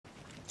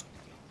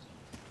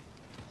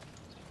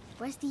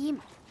Where's the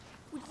imp?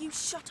 Would you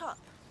shut up?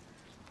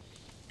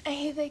 I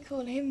hear they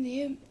call him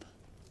the imp.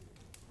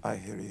 I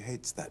hear he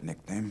hates that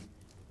nickname.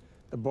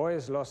 The boy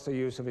has lost the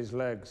use of his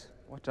legs.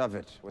 What of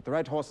it? With the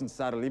right horse and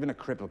saddle, even a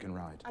cripple can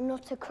ride. I'm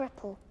not a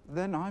cripple.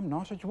 Then I'm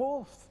not a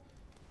dwarf.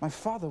 My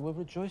father will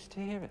rejoice to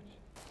hear it.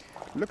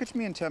 Look at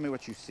me and tell me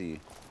what you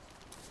see.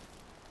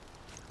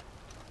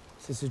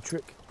 Is this a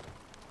trick?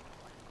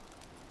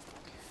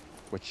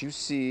 What you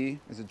see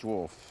is a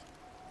dwarf.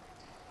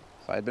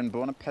 If I had been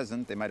born a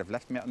peasant, they might have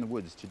left me out in the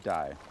woods to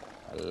die.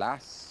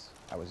 Alas,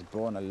 I was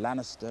born a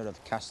Lannister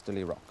of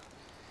Casterly Rock.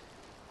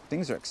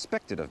 Things are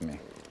expected of me.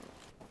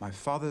 My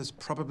father is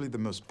probably the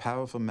most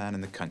powerful man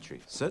in the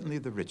country, certainly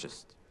the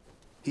richest.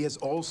 He has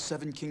all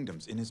 7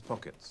 kingdoms in his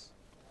pockets.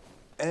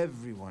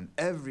 Everyone,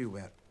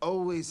 everywhere,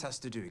 always has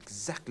to do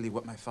exactly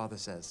what my father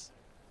says.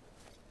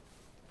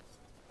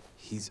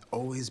 He's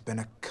always been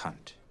a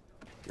cunt.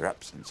 Your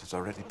absence has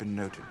already been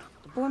noted.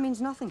 The boy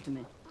means nothing to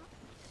me.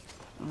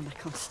 Oh, I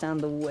can't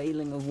stand the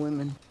wailing of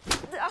women.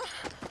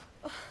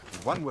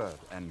 One word,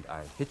 and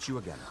I hit you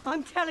again.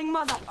 I'm telling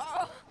Mother.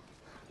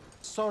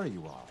 Sorry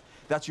you are.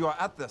 That you are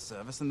at their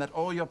service and that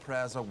all your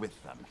prayers are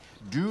with them.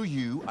 Do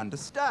you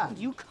understand?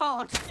 You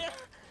can't.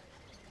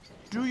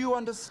 Do you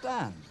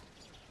understand?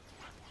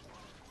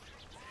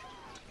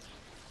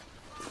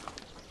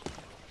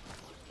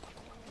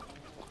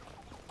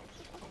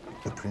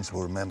 The prince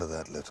will remember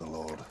that, little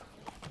lord.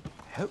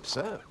 I hope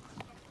so.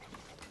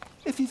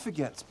 If he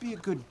forgets, be a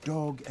good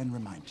dog and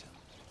remind him.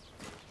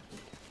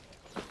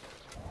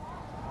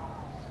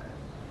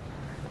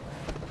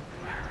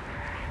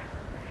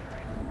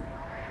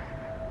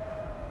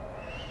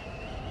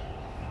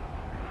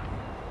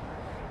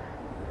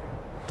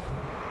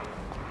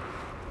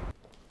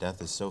 Death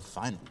is so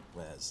final,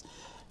 whereas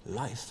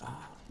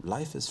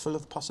life is full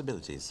of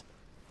possibilities.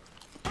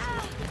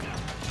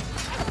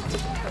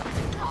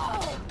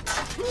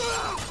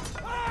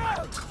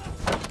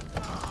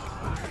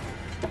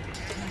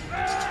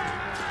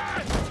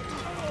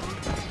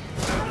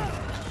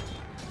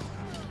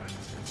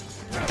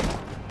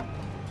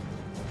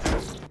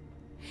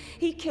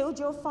 He killed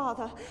your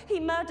father.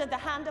 He murdered the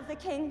hand of the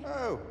king.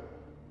 Oh,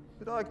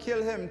 did I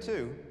kill him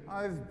too?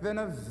 I've been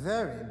a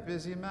very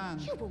busy man.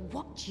 You will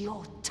watch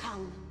your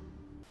tongue.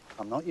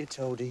 I'm not your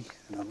toady,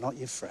 and I'm not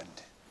your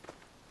friend.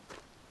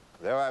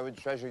 Though I would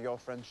treasure your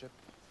friendship,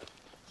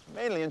 I'm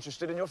mainly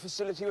interested in your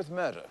facility with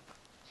murder.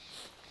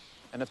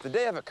 And if the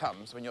day ever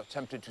comes when you're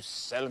tempted to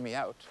sell me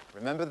out,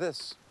 remember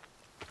this.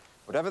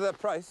 Whatever their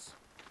price,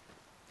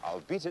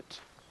 I'll beat it.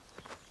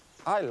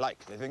 I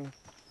like living.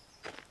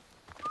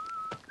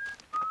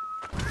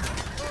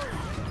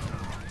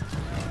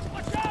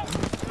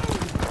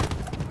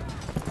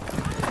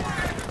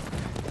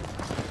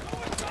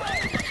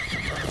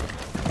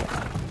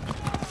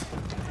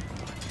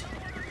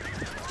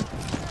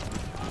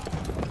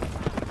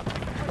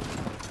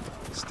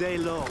 Stay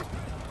low.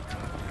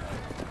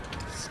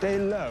 Stay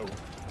low.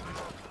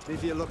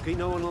 If you're lucky,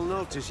 no one will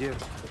notice you.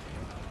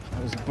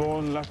 I was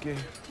born lucky.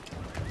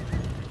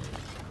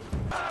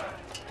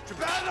 To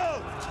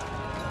battle!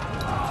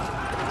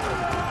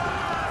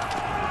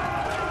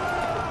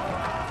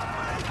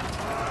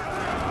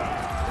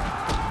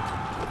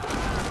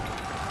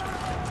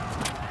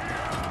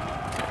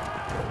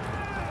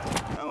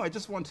 Oh, I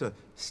just want to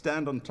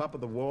stand on top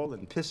of the wall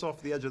and piss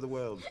off the edge of the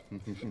world.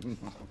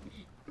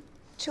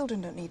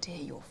 Children don't need to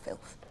hear your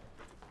filth.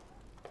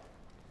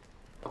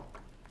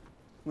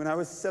 When I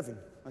was 7,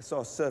 I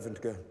saw a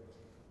servant girl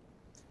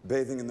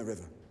bathing in the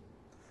river.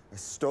 I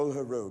stole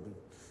her robe, and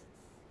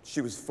she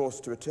was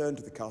forced to return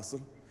to the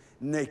castle,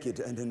 naked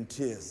and in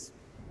tears.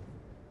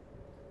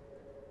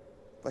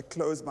 If I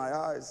close my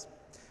eyes,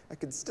 I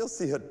can still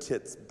see her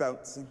tits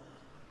bouncing.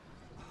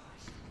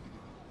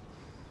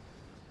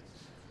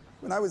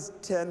 When I was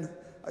 10,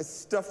 I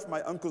stuffed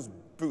my uncle's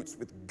boots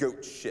with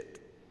goat shit.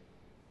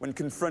 When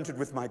confronted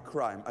with my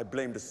crime, I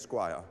blamed a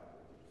squire.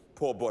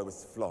 Poor boy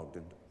was flogged,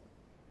 and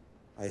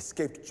I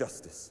escaped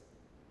justice.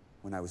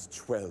 When I was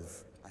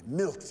 12, I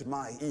milked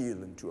my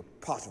eel into a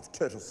pot of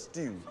turtle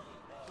stew.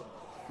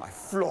 I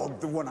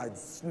flogged the one-eyed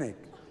snake.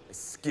 I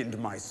skinned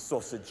my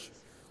sausage.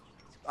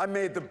 I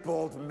made the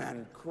bald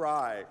man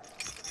cry.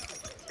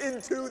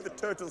 Into the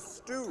turtle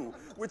stew,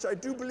 which I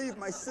do believe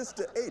my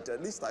sister ate.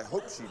 At least I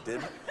hope she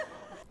did.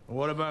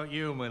 What about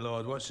you, my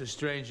lord? What's the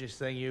strangest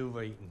thing you've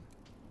eaten?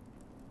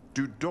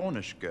 Do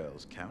Dornish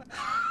girls count?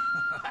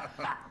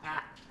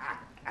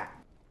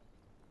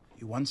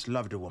 You once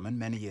loved a woman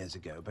many years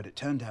ago, but it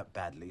turned out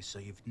badly, so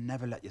you've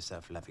never let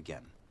yourself love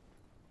again.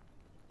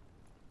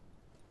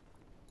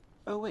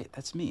 Oh, wait,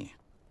 that's me.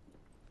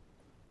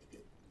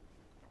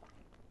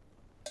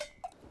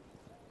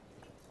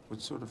 What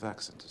sort of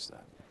accent is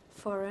that?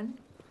 Foreign.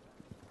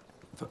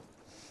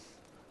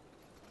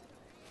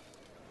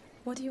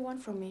 What do you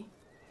want from me?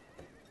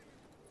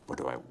 What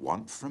do I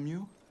want from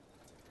you?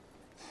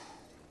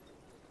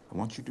 I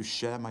want you to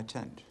share my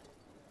tent.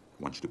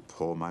 I want you to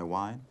pour my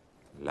wine,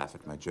 laugh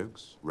at my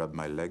jokes, rub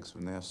my legs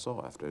when they are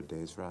sore after a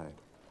day's ride.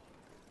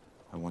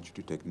 I want you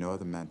to take no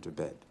other man to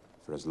bed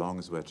for as long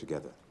as we're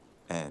together.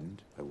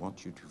 And I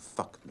want you to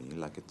fuck me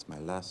like it's my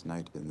last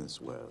night in this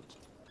world.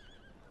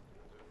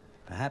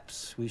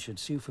 Perhaps we should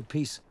sue for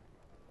peace.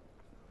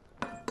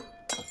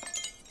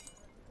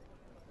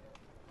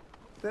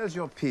 There's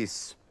your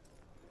piece.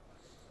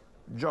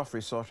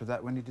 Joffrey sorted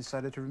that when he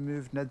decided to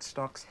remove Ned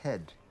Stark's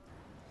head.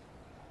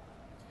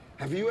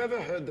 Have you ever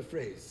heard the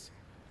phrase,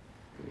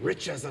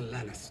 rich as a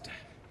Lannister?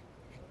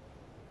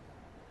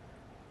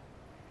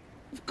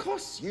 Of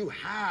course you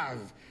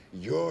have.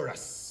 You're a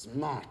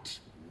smart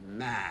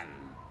man.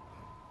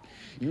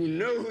 You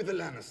know who the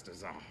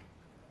Lannisters are.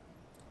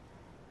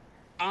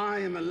 I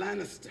am a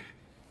Lannister.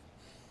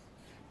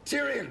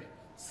 Tyrion,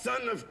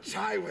 son of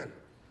Tywin.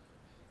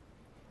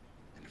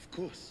 And of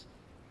course,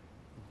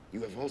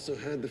 you have also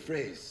heard the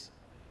phrase,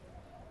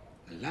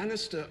 a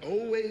Lannister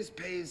always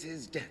pays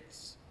his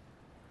debts.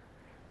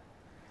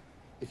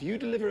 If you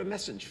deliver a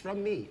message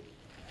from me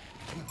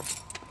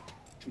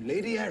to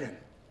Lady Arryn,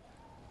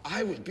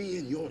 I will be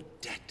in your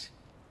debt.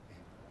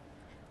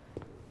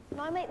 Can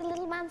I make the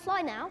little man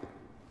fly now?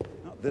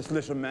 Not this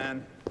little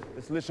man.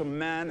 This little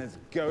man is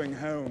going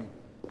home.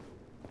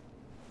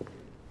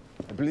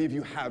 I believe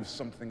you have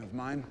something of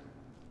mine.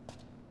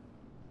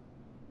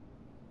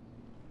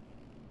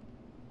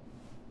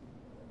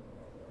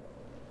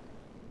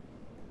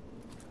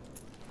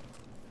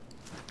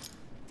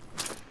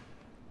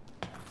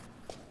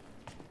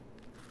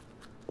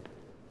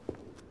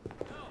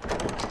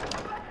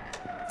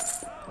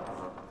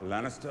 A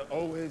Lannister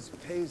always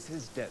pays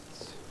his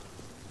debts.